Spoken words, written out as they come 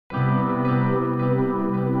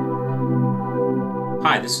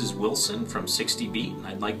Hi, this is Wilson from 60Beat, and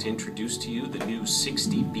I'd like to introduce to you the new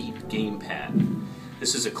 60Beat GamePad.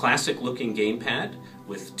 This is a classic looking gamepad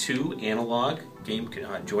with two analog game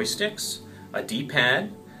joysticks, a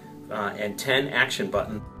D-pad, and 10 action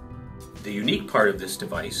buttons. The unique part of this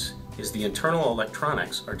device is the internal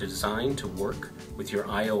electronics are designed to work with your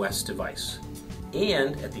iOS device.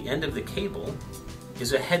 And at the end of the cable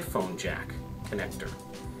is a headphone jack connector.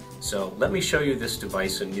 So let me show you this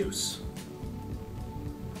device in use.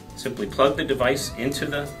 Simply plug the device into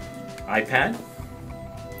the iPad.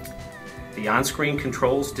 The on-screen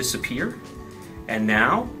controls disappear. And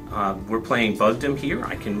now we're playing Bugdom here.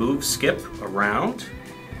 I can move, skip around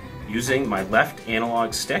using my left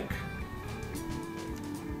analog stick.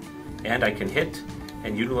 And I can hit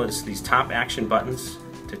and utilize these top action buttons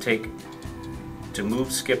to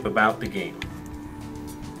move, skip about the game.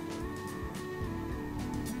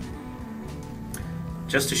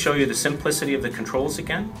 Just to show you the simplicity of the controls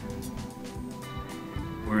again,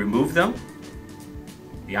 we remove them.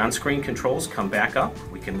 The on-screen controls come back up.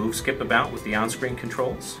 We can move, skip about with the on-screen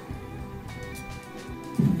controls.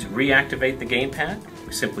 To reactivate the gamepad,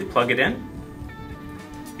 we simply plug it in.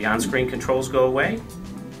 The on-screen controls go away,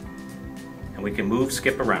 and we can move,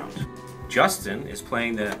 skip around. Justin is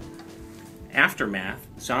playing the Aftermath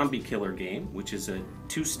Zombie Killer game, which is a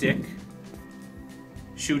two-stick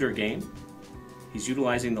shooter game. He's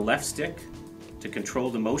utilizing the left stick to control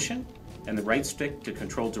the motion, and the right stick to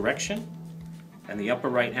control direction, and the upper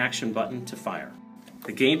right action button to fire.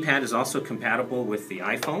 The gamepad is also compatible with the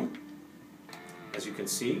iPhone, as you can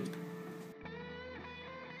see.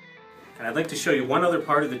 And I'd like to show you one other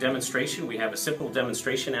part of the demonstration. We have a simple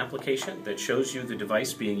demonstration application that shows you the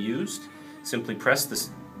device being used. Simply press the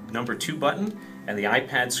number 2 button and the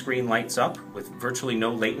iPad screen lights up with virtually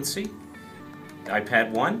no latency. The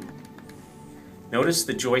iPad 1. Notice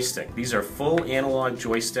the joystick. These are full analog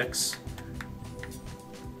joysticks.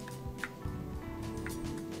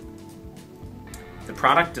 The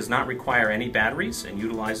product does not require any batteries and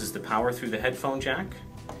utilizes the power through the headphone jack.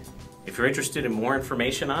 If you're interested in more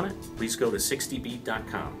information on it, please go to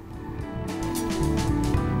 60beat.com.